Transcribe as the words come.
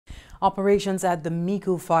Operations at the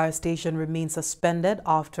Micoud Fire Station remain suspended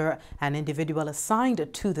after an individual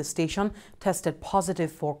assigned to the station tested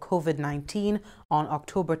positive for COVID-19 on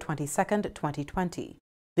October 22, 2020.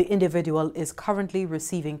 The individual is currently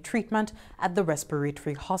receiving treatment at the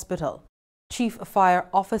respiratory hospital. Chief Fire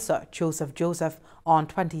Officer Joseph on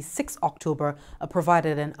 26 October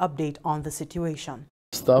provided an update on the situation.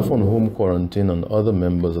 Staff on home quarantine and other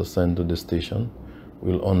members assigned to the station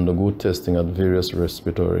will undergo testing at various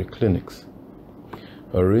respiratory clinics.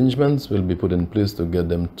 Arrangements will be put in place to get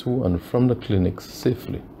them to and from the clinics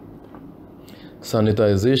safely.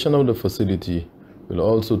 Sanitization of the facility will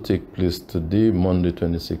also take place today, Monday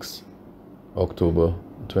 26 October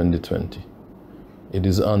 2020. It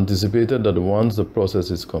is anticipated that once the process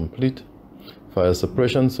is complete, fire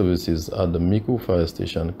suppression services at the Micoud Fire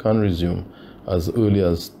Station can resume as early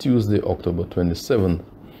as Tuesday, October 27,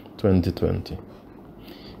 2020.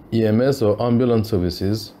 EMS or ambulance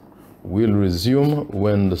services will resume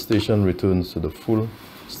when the station returns to the full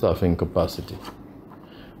staffing capacity.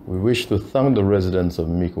 We wish to thank the residents of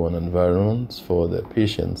Micoud and environs for their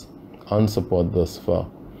patience and support thus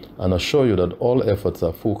far, and assure you that all efforts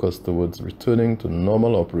are focused towards returning to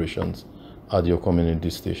normal operations at your community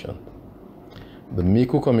station. The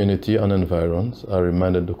Micoud community and environs are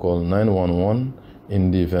reminded to call 911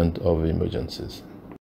 in the event of emergencies.